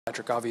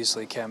Patrick,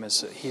 obviously Cam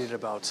is heated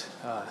about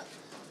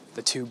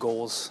the 2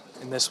 goals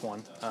in this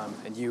one,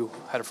 and you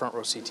had a front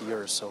row seat to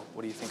yours, so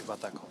what do you think about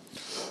that call?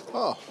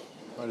 Oh,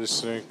 I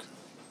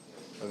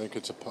think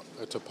it's a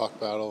puck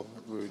battle.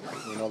 We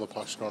know the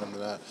puck's going in the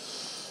net.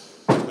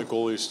 The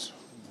goalie's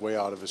way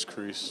out of his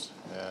crease,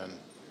 and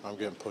I'm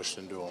getting pushed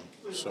into him.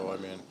 So, I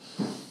mean,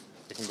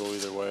 it can go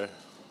either way.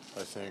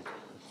 I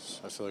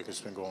feel like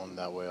it's been going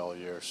that way all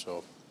year.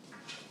 So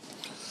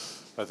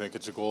I think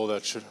it's a goal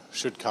that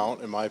should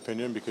count, in my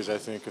opinion, because I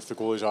think if the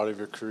goalie's out of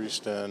your crease,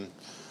 then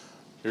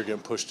you're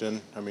getting pushed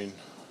in. I mean,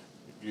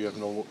 you have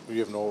no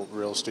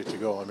real estate to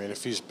go. I mean,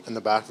 if he's in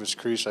the back of his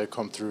crease, I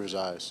come through his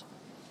eyes,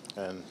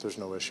 and there's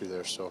no issue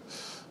there. So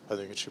I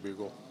think it should be a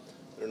goal.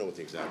 I don't know what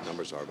the exact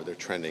numbers are, but they're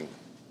trending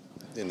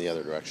in the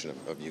other direction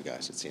of you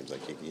guys. It seems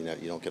like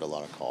you don't get a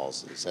lot of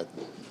calls.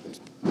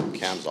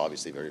 Cam's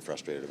obviously very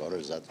frustrated about it.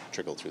 Does that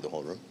trickle through the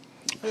whole room?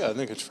 Yeah, I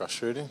think it's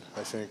frustrating.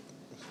 I think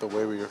the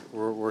way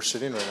we're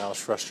sitting right now is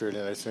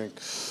frustrating. I think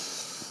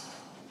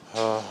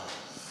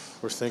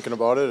we're thinking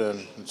about it,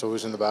 and it's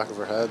always in the back of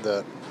our head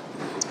that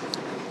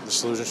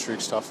this losing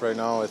streak's tough right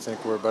now. I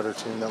think we're a better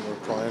team than we're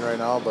playing right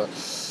now, but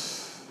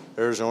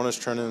Arizona's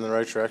trending in the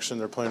right direction.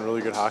 They're playing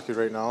really good hockey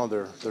right now.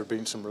 They're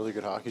beating some really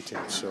good hockey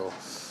teams. So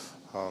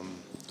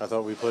I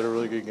thought we played a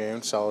really good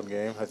game, solid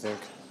game. I think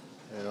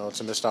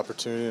it's a missed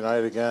opportunity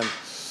tonight again.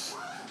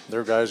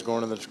 Their guys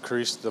going in the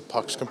crease, the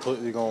puck's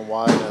completely going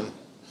wide, and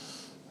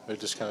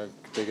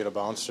they get a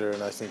bounce there,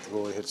 and I think the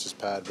goalie hits his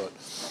pad. But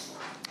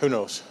who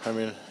knows? I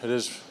mean,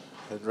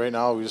 right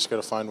now we just got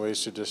to find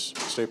ways to just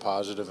stay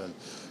positive and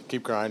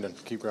keep grinding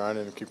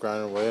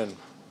away, and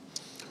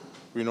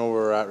we know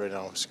where we're at right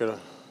now. We just got to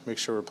make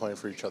sure we're playing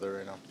for each other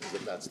right now.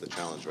 That's the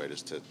challenge, right?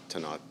 Is to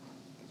not,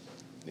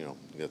 you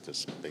get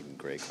this big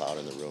gray cloud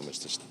in the room. Is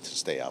to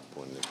stay up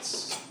when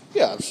it's.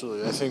 Yeah,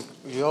 absolutely. I think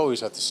you always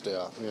have to stay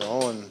up,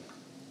 and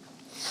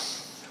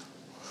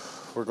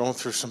we're going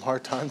through some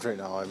hard times right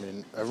now. I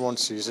mean, everyone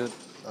sees it.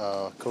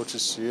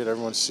 Coaches see it.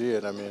 Everyone see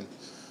it. I mean,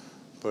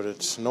 but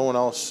it's no one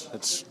else.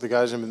 It's the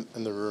guys in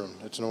the room.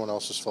 It's no one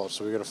else's fault.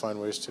 So we got to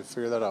find ways to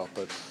figure that out.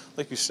 But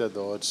like you said,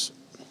 though,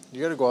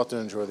 you got to go out there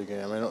and enjoy the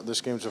game. I know this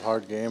game's a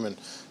hard game, and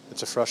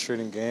it's a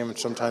frustrating game, and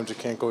sometimes it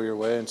can't go your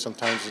way, and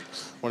sometimes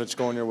when it's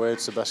going your way,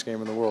 it's the best game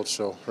in the world.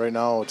 So right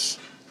now it's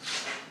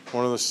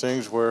one of those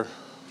things where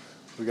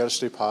we got to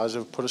stay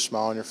positive, put a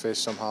smile on your face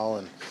somehow,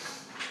 and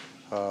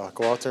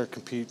go out there and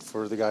compete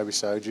for the guy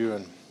beside you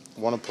and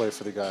want to play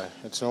for the guy.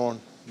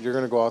 You're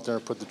going to go out there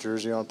and put the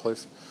jersey on, play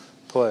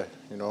for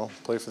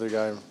the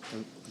guy,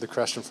 the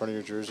crest in front of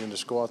your jersey, and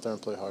just go out there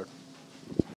and play hard.